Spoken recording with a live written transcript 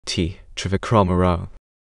T. Trivikrama Rao.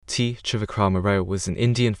 T. Trivikrama Rao was an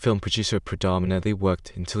Indian film producer who predominantly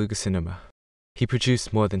worked in Telugu cinema. He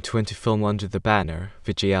produced more than 20 films under the banner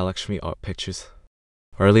Vijayalakshmi Art Pictures.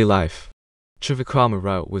 Early life. Trivikrama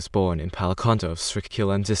Rao was born in Palakonda of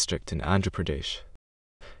Srikakulam district in Andhra Pradesh.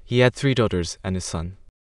 He had 3 daughters and a son.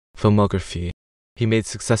 Filmography. He made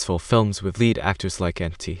successful films with lead actors like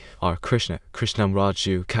N.T.R. Krishna, Krishnam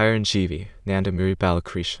Raju, Chiranjeevi, Nandamuri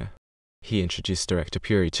Balakrishna. He introduced director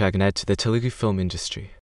Puri Jagannath to the Telugu film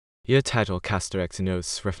industry. Year title cast director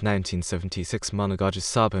notes ref 1976 Monogaju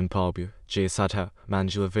Sabhan Babu, Jayasatha,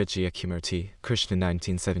 Manjula Vijayakimurti, Krishna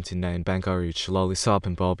 1979 Bangaru Chalali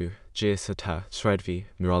Sabhan Babu, Jayasatha, Sridvi,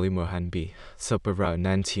 Murali Mohan B. Subba Rao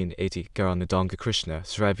 1980 Garanadanga Krishna,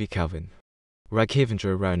 Sridvi Calvin.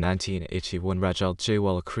 Raghavendra Rao 1981 Rajal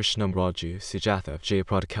Jaywala Krishnam Raju, Sujatha,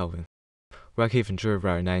 Jayaprada Calvin. Raghavendra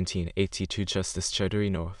Rao 1982 Justice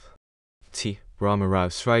Chaudhary North. T. Rama Rao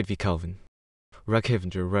Sridvi Calvin.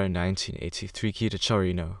 Raghavendra Rao 1983 Gita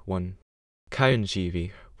Charino 1.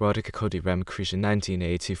 Chiranjeevi, Radhika Kodi Ramakrishna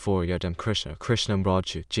 1984 Yadam Krishna, Krishnam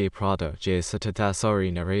Raju, Jayaprada, Jayasatha Dasari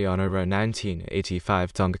Narayana Rao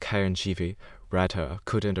 1985 Danga Chiranjeevi, Radha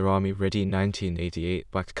Kodandarami Reddy 1988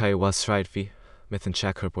 Bakaya Sridvi, Mithan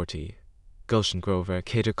Chakraborty, Gulshan Grover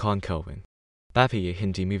Kader Khan Kelvin. Bapiya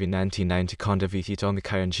Hindi movie 1990 Kondaviti Danga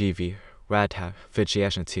Chiranjeevi, Radha,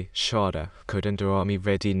 Vijayashanti, Sharda, Kodandarami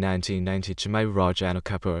Reddy 1990 Jamai Raj Anu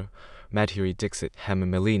Kapoor, Madhuri Dixit, Hema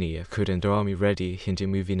Malini, Kodandarami Reddy Hindi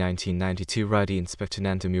movie 1992 Radhi Inspector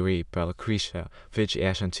Nandamuri Balakrishna,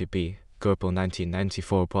 Vijayashanti B. Gopal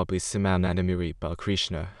 1994 Bobby Simal Nandamuri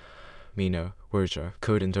Balakrishna, Meena, Wurja,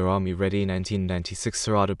 Kodandarami Reddy 1996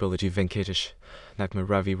 Saradability Venkatesh, Nakma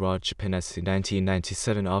Ravi Raj Pinesi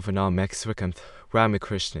 1997 Avanam Mexrikanth,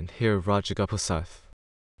 Ramakrishnan, Hira Rajagopal South.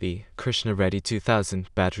 B. Krishna Reddy 2000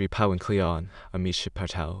 Badri Pawan Kalyan, Amisha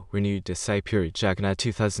Patel, Renewed Desai Puri Jagannath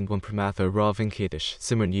 2001 Pramatha Ra Venkatesh,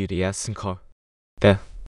 Simran UDS Sankar. The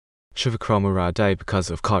Trivikrama Rao died because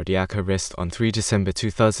of cardiac arrest on 3 December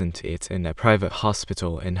 2008 in a private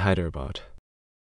hospital in Hyderabad.